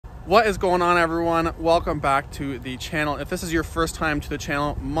What is going on, everyone? Welcome back to the channel. If this is your first time to the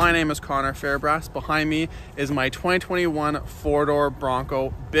channel, my name is Connor Fairbrass. Behind me is my 2021 four-door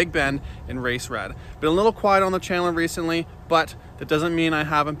Bronco Big Bend in race red. Been a little quiet on the channel recently, but that doesn't mean I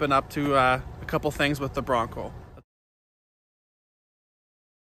haven't been up to a couple things with the Bronco.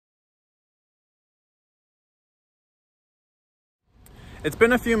 It's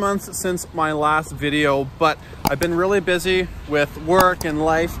been a few months since my last video, but I've been really busy with work and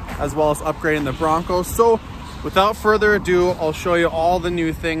life, as well as upgrading the Bronco. So without further ado, I'll show you all the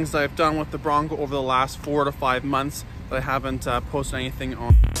new things I've done with the Bronco over the last 4 to 5 months that I haven't posted anything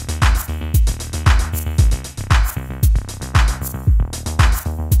on.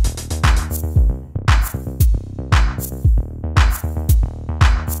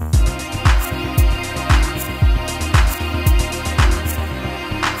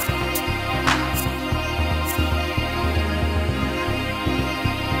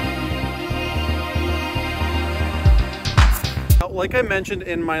 Like I mentioned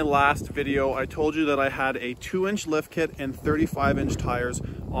in my last video, I told you that I had a 2-inch lift kit and 35-inch tires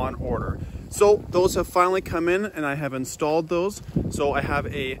on order. So those have finally come in and I have installed those. So I have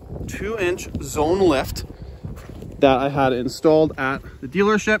a 2-inch Zone lift that I had installed at the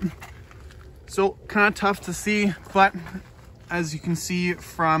dealership. So kind of tough to see, but as you can see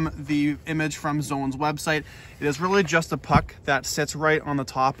from the image from Zone's website, it is really just a puck that sits right on the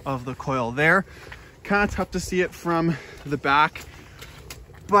top of the coil there. Kind of tough to see it from the back,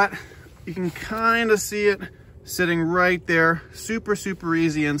 but you can kind of see it sitting right there. Super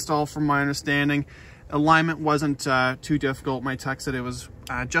easy install from my understanding. Alignment wasn't too difficult. My tech said it was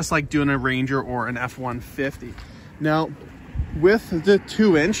just like doing a Ranger or an F-150. Now with the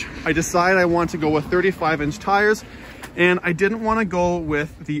 2-inch, I decided I want to go with 35-inch tires, and I didn't want to go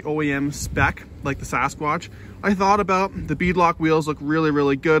with the OEM spec like the Sasquatch. I thought about the beadlock wheels look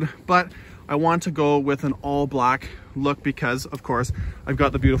really good, but I want to go with an all black look because, of course, I've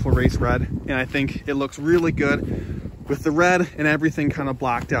got the beautiful race red, and I think it looks really good with the red and everything kind of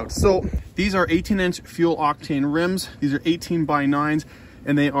blacked out. So these are 18-inch Fuel Octane rims. These are 18x9s,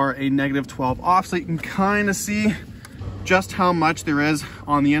 and they are a -12 off, so you can kind of see just how much there is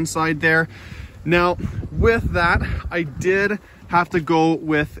on the inside there. Now, with that, I did have to go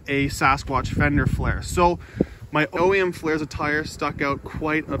with a Sasquatch Fender Flares. So my OEM Flares attire stuck out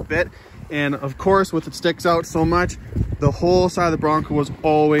quite a bit. And of course, with it sticks out so much, the whole side of the Bronco was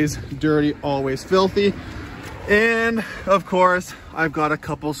always dirty, always filthy. And of course, I've got a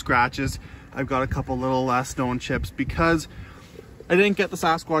couple scratches. I've got a couple little stone chips because I didn't get the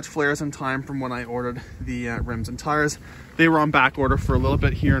Sasquatch Flares in time from when I ordered the rims and tires. They were on back order for a little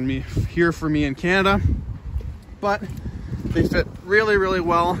bit here for me in Canada, but they fit really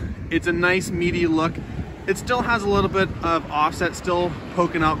well. It's a nice meaty look. It still has a little bit of offset, still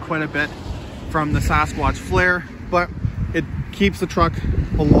poking out quite a bit from the Sasquatch Flare, but it keeps the truck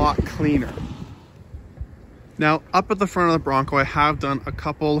a lot cleaner. Now, up at the front of the Bronco, I have done a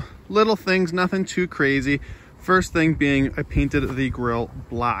couple little things, nothing too crazy. First thing being, I painted the grille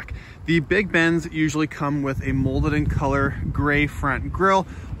black. The Big Bends usually come with a molded in color gray front grille.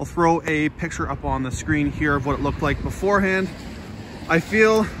 I'll throw a picture up on the screen here of what it looked like beforehand. I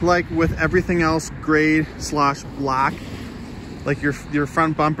feel like with everything else gray/black, like your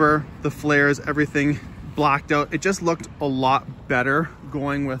front bumper, the flares, everything blacked out, it just looked a lot better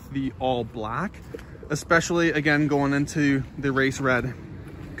going with the all black, especially again going into the race red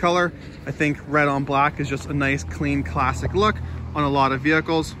color. I think red on black is just a nice clean classic look on a lot of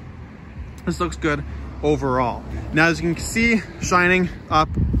vehicles. This looks good overall. Now, as you can see shining up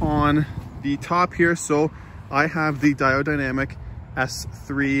on the top here, so I have the Diodynamic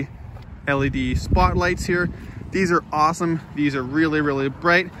S3 LED spotlights here. These are awesome. These are really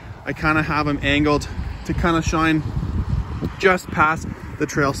bright. I kind of have them angled to kind of shine just past the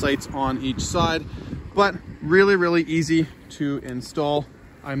trail sights on each side, but really easy to install.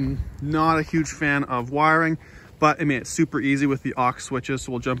 I'm not a huge fan of wiring, but I mean, it's super easy with the aux switches.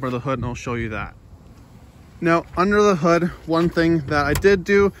 So we'll jump under the hood and I'll show you that. Now, under the hood, one thing that I did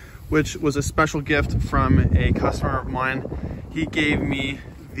do, which was a special gift from a customer of mine, he gave me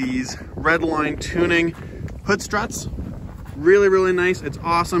these Redline tuning hood struts. Really nice. It's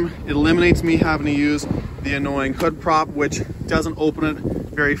awesome. It eliminates me having to use the annoying hood prop, which doesn't open it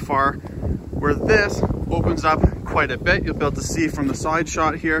very far, where this opens up quite a bit. You'll be able to see from the side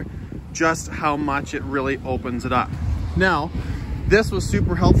shot here just how much it really opens it up. Now, this was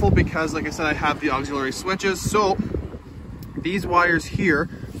super helpful because, like I said, I have the auxiliary switches. So these wires here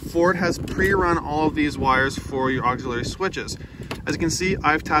Ford has pre-run all of these wires for your auxiliary switches. As you can see,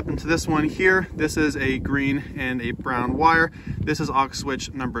 I've tapped into this one here. This is a green and a brown wire. This is aux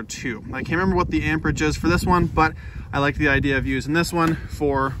switch number 2. I can't remember what the amperage is for this one, but I like the idea of using this one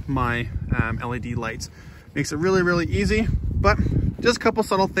for my LED lights. Makes it really, really easy, but just a couple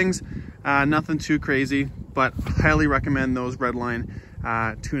subtle things, nothing too crazy, but highly recommend those Redline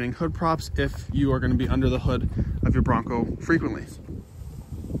tuning hood props if you are going to be under the hood of your Bronco frequently.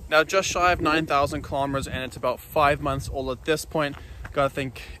 Now, just shy of 9,000 kilometers, and it's about 5 months old at this point. Got to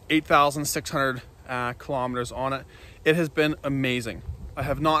think 8,600 kilometers on it. It has been amazing. I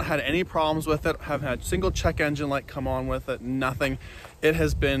have not had any problems with it. I haven't had a single check engine light come on with it, nothing. It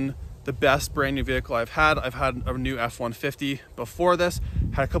has been the best brand new vehicle I've had. I've had a new F-150 before this.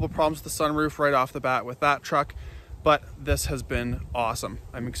 Had a couple problems with the sunroof right off the bat with that truck, but this has been awesome.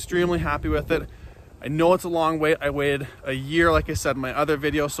 I'm extremely happy with it. I know it's a long wait. I waited a year, like I said in my other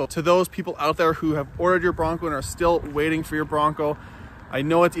video. So to those people out there who have ordered your Bronco and are still waiting for your Bronco, I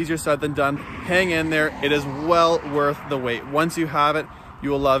know it's easier said than done. Hang in there. It is well worth the wait. Once you have it,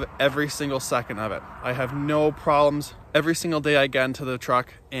 you will love every single second of it. I have no problems. Every single day I get into the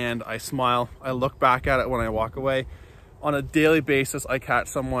truck and I smile. I look back at it when I walk away. On a daily basis, I catch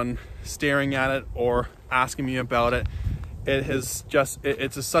someone staring at it or asking me about it.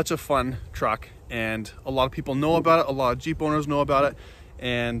 It's such a fun truck, and a lot of people know about it. A lot of Jeep owners know about it,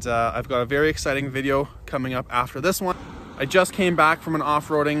 and I've got a very exciting video coming up after this one. I just came back from an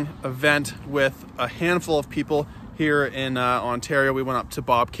off-roading event with a handful of people here in Ontario. We went up to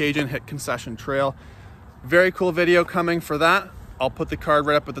Bob Cajun, hit Concession Trail. Very cool video coming for that. I'll put the card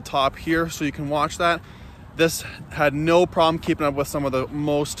right up at the top here so you can watch that. This had no problem keeping up with some of the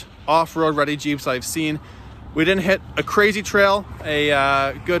most off-road ready Jeeps I've seen. We didn't hit a crazy trail,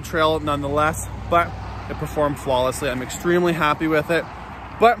 a good trail nonetheless, but it performed flawlessly. I'm extremely happy with it.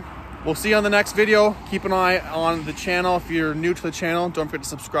 But we'll see you on the next video. Keep an eye on the channel. If you're new to the channel, don't forget to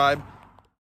subscribe.